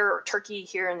hunt deer or turkey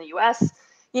here in the US,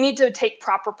 you need to take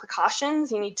proper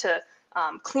precautions. You need to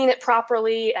clean it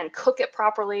properly and cook it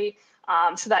properly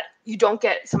so that you don't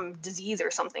get some disease or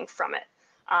something from it.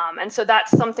 And so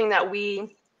that's something that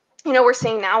we're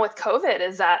seeing now with COVID,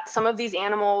 is that some of these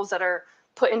animals that are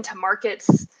put into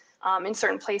markets in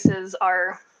certain places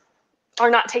are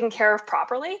not taken care of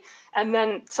properly. And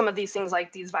then some of these things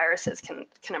like these viruses can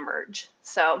emerge.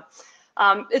 So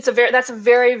that's a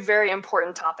very, very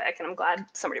important topic. And I'm glad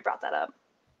somebody brought that up.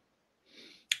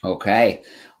 Okay.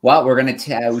 Well, we're going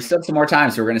to, we still have some more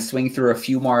time, so we're going to swing through a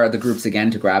few more of the groups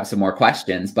again to grab some more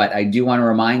questions. But I do want to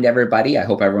remind everybody, I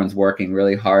hope everyone's working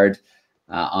really hard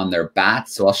on their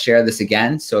bats. So I'll share this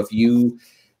again. So if you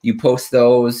post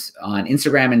those on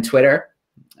Instagram and Twitter,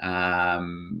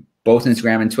 both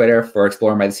Instagram and Twitter for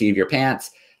Exploring by the Seat of Your Pants.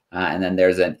 And then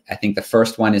there's I think the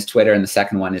first one is Twitter and the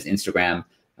second one is Instagram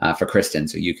for Kristen.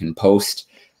 So you can post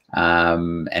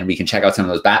and we can check out some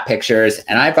of those bat pictures.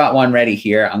 And I've got one ready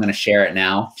here. I'm going to share it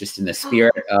now, just in the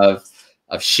spirit of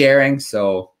sharing.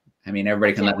 So I mean,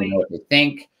 everybody can let me know what they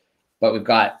think, but we've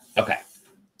got, okay.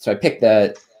 So I picked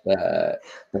the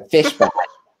fish bat.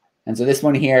 And so this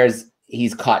one here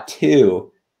he's caught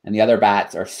 2, and the other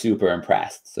bats are super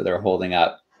impressed. So they're holding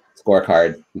up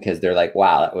scorecards because they're like,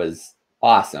 wow, that was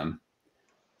awesome.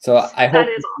 So I hope, that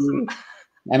is awesome.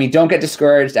 I mean, don't get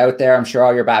discouraged out there. I'm sure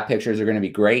all your bat pictures are going to be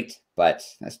great, but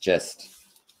that's just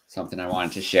something I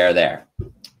wanted to share there.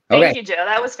 Okay. Thank you, Joe.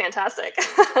 That was fantastic.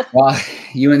 Well,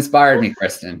 you inspired me,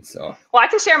 Kristen. So. Well, I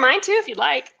can share mine too if you'd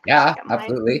like. Yeah,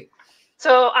 absolutely.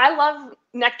 So I love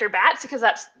nectar bats because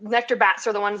nectar bats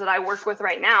are the ones that I work with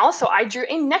right now. So I drew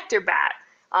a nectar bat.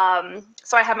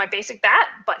 So I have my basic bat,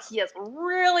 but he has a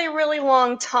really, really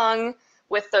long tongue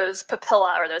with those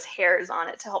papilla or those hairs on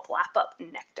it to help lap up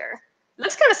nectar. It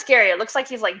looks kind of scary. It looks like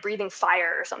he's like breathing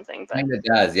fire or something. But it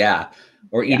does, yeah.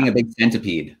 Or eating a big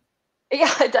centipede.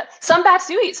 Yeah, it does. Some bats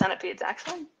do eat centipedes,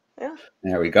 actually. Yeah.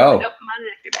 There we go. Nope, I'm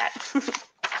a nectar bat.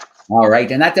 All right,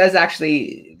 and that does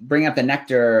actually bring up the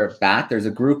nectar bat. There's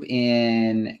a group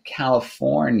in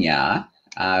California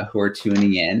who are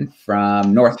tuning in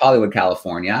from North Hollywood,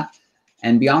 California.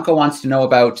 And Bianca wants to know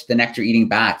about the nectar eating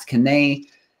bats. Can they,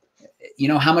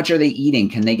 how much are they eating?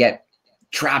 Can they get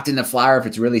trapped in the flower if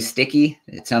it's really sticky?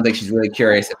 It sounds like she's really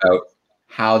curious about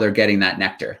how they're getting that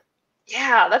nectar.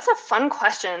 Yeah, that's a fun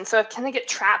question. So can they get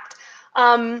trapped?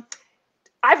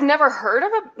 I've never heard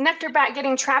of a nectar bat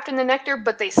getting trapped in the nectar,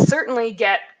 but they certainly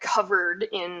get covered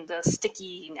in the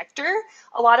sticky nectar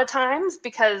a lot of times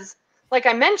because, like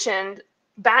I mentioned,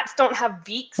 bats don't have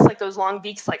beaks, like those long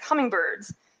beaks like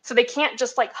hummingbirds. So they can't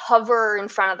just like hover in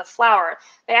front of the flower.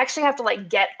 They actually have to like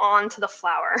get onto the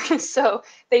flower. So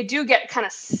they do get kind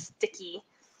of sticky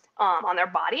on their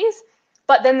bodies.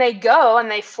 But then they go and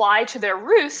they fly to their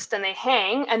roost and they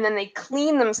hang and then they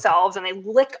clean themselves and they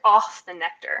lick off the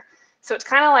nectar. So it's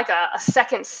kind of like a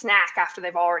second snack after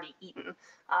they've already eaten.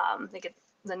 They get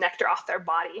the nectar off their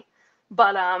body.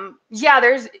 But yeah,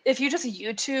 if you just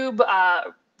YouTube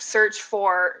search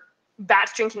for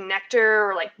bats drinking nectar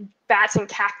or like bats and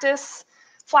cactus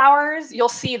flowers, you'll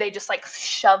see they just like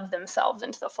shove themselves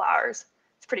into the flowers.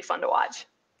 It's pretty fun to watch.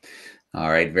 All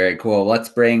right, very cool. Let's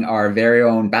bring our very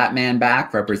own Batman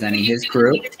back, representing his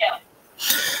crew.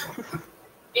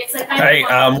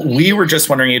 Hi, we were just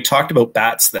wondering, you talked about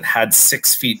bats that had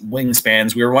 6 feet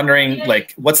wingspans. We were wondering,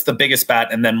 like, what's the biggest bat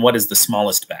and then what is the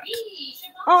smallest bat?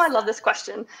 Oh, I love this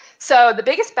question. So the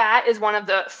biggest bat is one of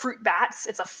the fruit bats.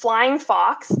 It's a flying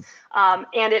fox,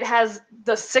 and it has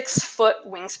the 6-foot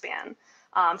wingspan.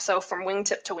 So from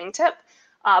wingtip to wingtip.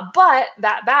 But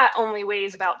that bat only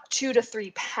weighs about 2 to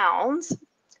 3 pounds.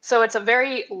 So it's a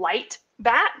very light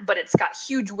bat, but it's got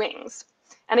huge wings.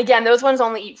 And again, those ones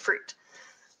only eat fruit.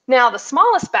 Now, the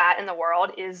smallest bat in the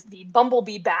world is the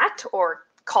bumblebee bat, or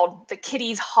called the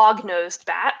Kitty's hog-nosed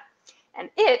bat. And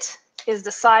it is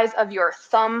the size of your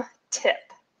thumb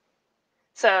tip.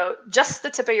 So just the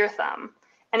tip of your thumb.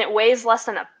 And it weighs less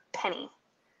than a penny.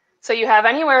 So you have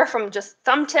anywhere from just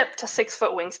thumb tip to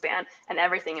 6-foot wingspan and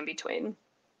everything in between.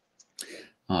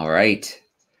 All right.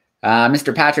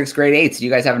 Mr. Patrick's grade 8s. Do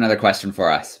you guys have another question for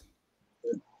us?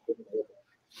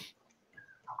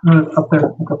 Up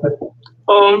there. Look up there.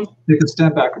 You can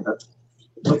stand back a bit.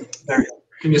 Look, there you go.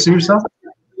 Can you see yourself?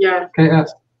 Yeah. Okay,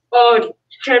 ask.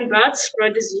 Can bats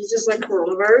spread diseases like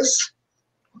coronavirus?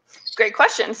 Great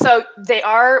question. So they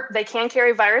can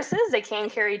carry viruses, they can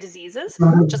carry diseases,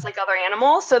 just like other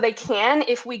animals. So they can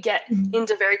if we get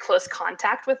into very close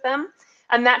contact with them.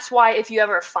 And that's why if you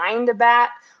ever find a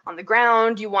bat on the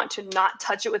ground, you want to not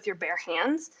touch it with your bare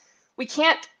hands. We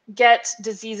can't get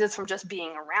diseases from just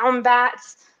being around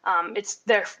bats.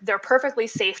 They're perfectly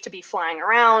safe to be flying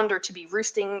around or to be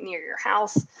roosting near your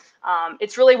house.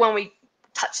 It's really when we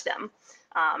touch them.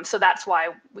 So that's why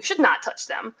we should not touch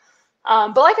them.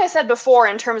 But like I said before,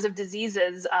 in terms of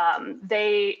diseases,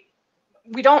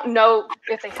 we don't know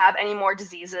if they have any more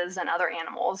diseases than other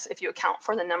animals if you account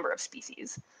for the number of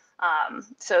species.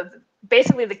 So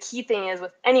basically the key thing is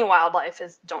with any wildlife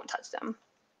is don't touch them.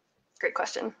 Great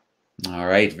question. All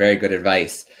right, very good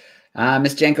advice.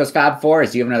 Ms. Janko's Fab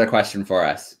Fours, do you have another question for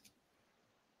us?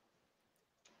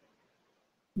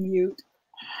 Mute.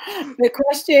 The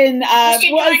question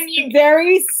was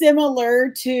very similar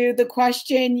to the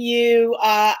question you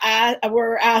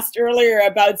were asked earlier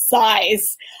about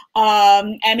size.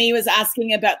 Emmy was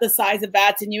asking about the size of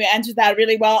bats, and you answered that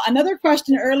really well. Another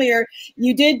question earlier,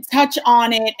 you did touch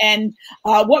on it, and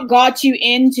what got you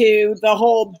into the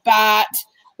whole bat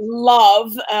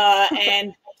love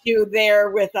and you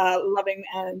there with loving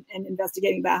and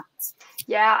investigating bats?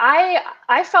 Yeah,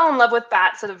 I fell in love with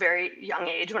bats at a very young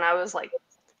age when I was like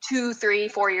 2, 3,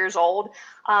 4 years old.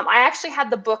 I actually had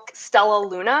the book Stella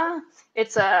Luna.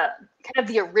 It's a kind of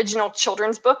the original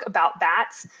children's book about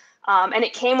bats. And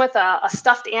it came with a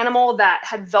stuffed animal that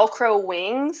had Velcro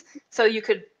wings, so you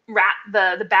could wrap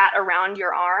the bat around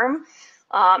your arm.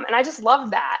 And I just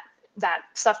loved that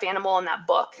stuffed animal in that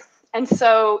book. And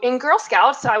so in Girl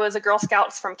Scouts, I was a Girl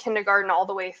Scouts from kindergarten all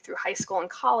the way through high school and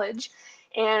college.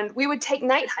 And we would take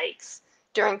night hikes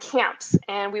during camps.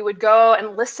 And we would go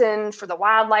and listen for the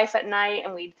wildlife at night.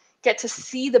 And we'd get to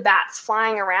see the bats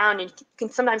flying around. And you can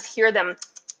sometimes hear them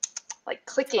like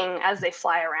clicking as they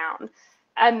fly around.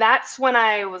 And that's when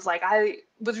I was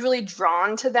really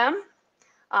drawn to them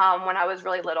when I was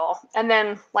really little. And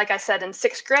then, like I said, in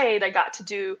 6th grade, I got to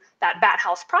do that bat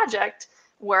house project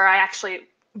where I actually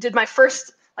did my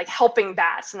first helping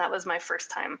bats, and that was my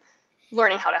first time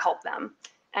learning how to help them.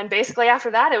 And basically after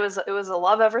that, it was a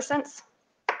love ever since.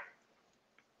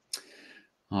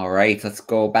 All right, let's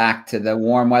go back to the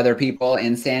warm weather people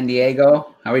in San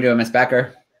Diego. How are we doing, Miss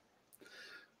Becker?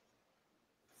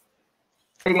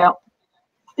 There you go.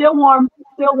 Still warm.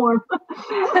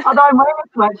 Although I'm wearing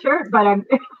a sweatshirt,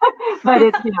 but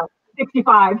it's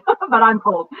 65, but I'm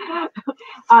cold.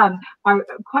 Our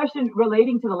question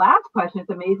relating to the last question, it's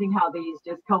amazing how these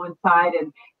just coincide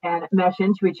and mesh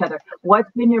into each other.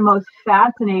 What's been your most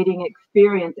fascinating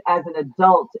experience as an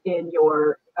adult in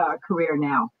your career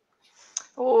now?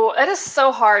 Oh, it is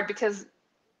so hard because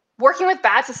working with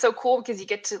bats is so cool because you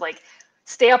get to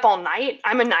stay up all night.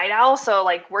 I'm a night owl, so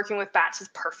working with bats is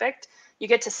perfect. You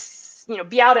get to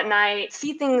be out at night,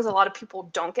 see things a lot of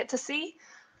people don't get to see.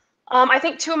 I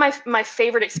think two of my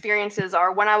favorite experiences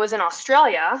are when I was in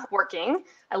Australia working.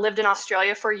 I lived in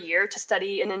Australia for a year to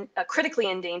study a critically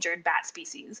endangered bat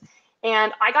species.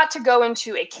 And I got to go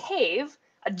into a cave,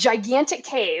 a gigantic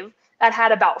cave that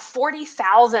had about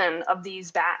 40,000 of these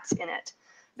bats in it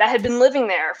that had been living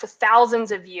there for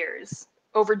thousands of years,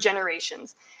 over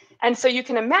generations. And so you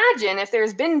can imagine if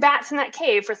there's been bats in that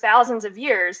cave for thousands of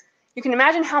years, you can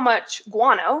imagine how much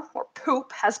guano or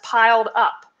poop has piled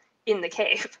up in the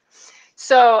cave.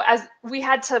 So as we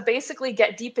had to basically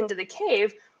get deep into the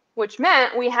cave, which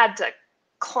meant we had to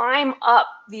climb up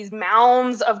these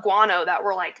mounds of guano that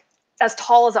were as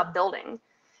tall as a building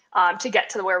to get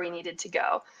to where we needed to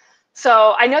go.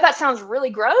 So I know that sounds really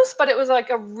gross, but it was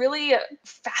a really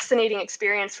fascinating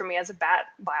experience for me as a bat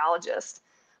biologist.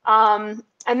 And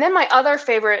then my other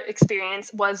favorite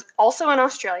experience was also in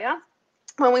Australia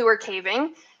when we were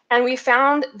caving, and we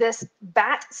found this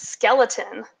bat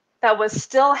skeleton that was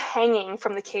still hanging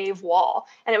from the cave wall.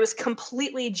 And it was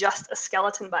completely just a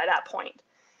skeleton by that point.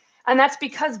 And that's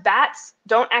because bats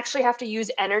don't actually have to use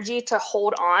energy to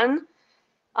hold on.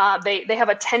 They have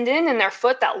a tendon in their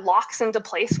foot that locks into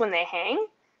place when they hang,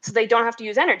 so they don't have to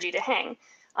use energy to hang.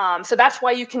 So that's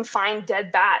why you can find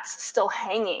dead bats still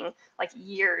hanging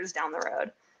years down the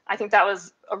road. I think that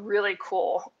was a really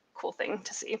cool thing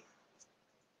to see.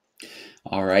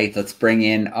 All right, let's bring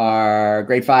in our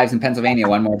grade 5s in Pennsylvania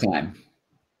one more time.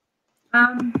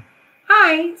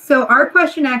 Hi. So our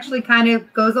question actually kind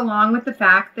of goes along with the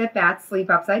fact that bats sleep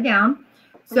upside down.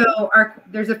 So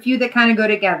there's a few that kind of go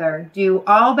together. Do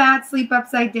all bats sleep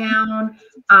upside down?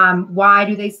 Why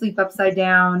do they sleep upside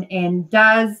down? And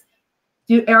are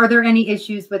there any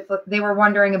issues with, they were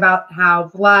wondering about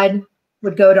how blood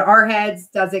would go to our heads.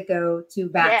 Does it go to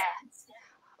bats? Yeah.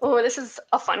 Oh, this is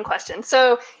a fun question.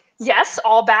 So yes,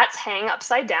 all bats hang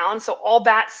upside down. So all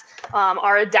bats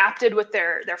are adapted with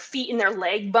their feet and their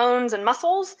leg bones and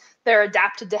muscles. They're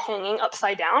adapted to hanging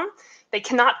upside down. They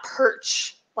cannot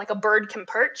perch like a bird can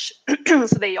perch. So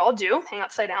they all do hang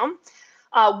upside down.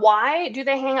 Why do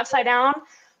they hang upside down?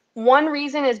 One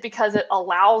reason is because it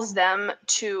allows them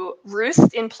to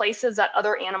roost in places that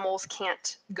other animals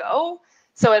can't go.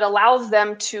 So it allows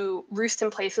them to roost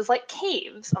in places like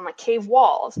caves, on cave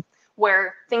walls,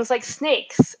 where things like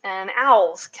snakes and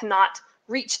owls cannot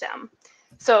reach them.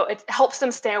 So it helps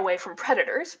them stay away from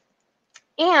predators.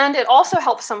 And it also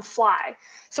helps them fly.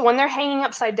 So when they're hanging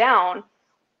upside down,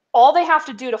 all they have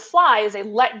to do to fly is they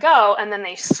let go and then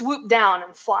they swoop down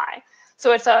and fly.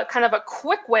 So it's a kind of a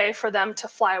quick way for them to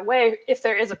fly away if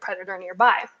there is a predator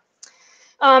nearby.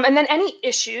 And then any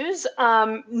issues?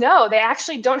 No, they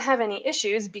actually don't have any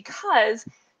issues because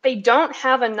they don't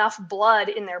have enough blood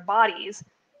in their bodies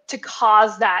to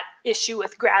cause that issue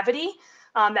with gravity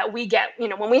that we get.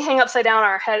 When we hang upside down,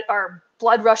 our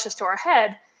blood rushes to our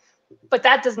head, but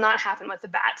that does not happen with the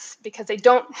bats because they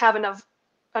don't have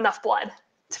enough blood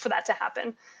for that to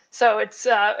happen. So it's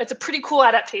a pretty cool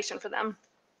adaptation for them.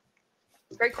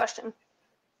 Great question.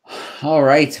 All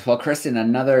right. Well, Kristen,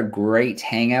 another great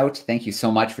hangout. Thank you so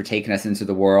much for taking us into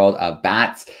the world of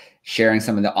bats. sharing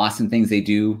some of the awesome things they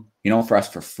do, for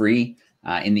us for free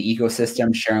in the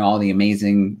ecosystem, sharing all the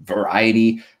amazing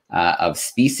variety of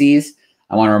species.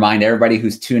 I want to remind everybody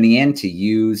who's tuning in to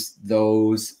use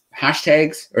those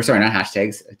hashtags, or sorry, not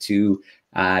hashtags, to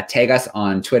tag us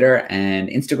on Twitter and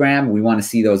Instagram. We want to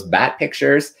see those bat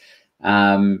pictures.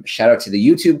 Shout out to the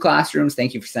YouTube classrooms.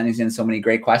 Thank you for sending in so many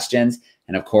great questions.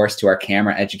 And of course, to our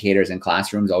camera educators and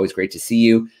classrooms, always great to see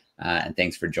you. And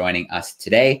thanks for joining us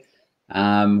today.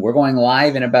 We're going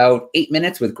live in about 8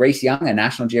 minutes with Grace Young, a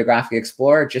National Geographic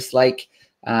explorer, just like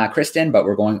Kristen, but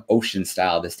we're going ocean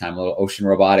style this time, a little ocean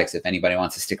robotics, if anybody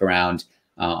wants to stick around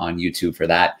on YouTube for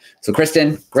that. So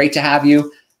Kristen, great to have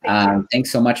you.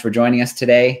 Thanks so much for joining us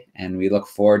today, and we look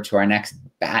forward to our next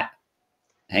bat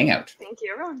hangout. Thank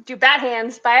you, everyone. Do bat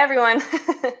hands. Bye, everyone.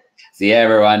 See you,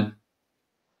 everyone.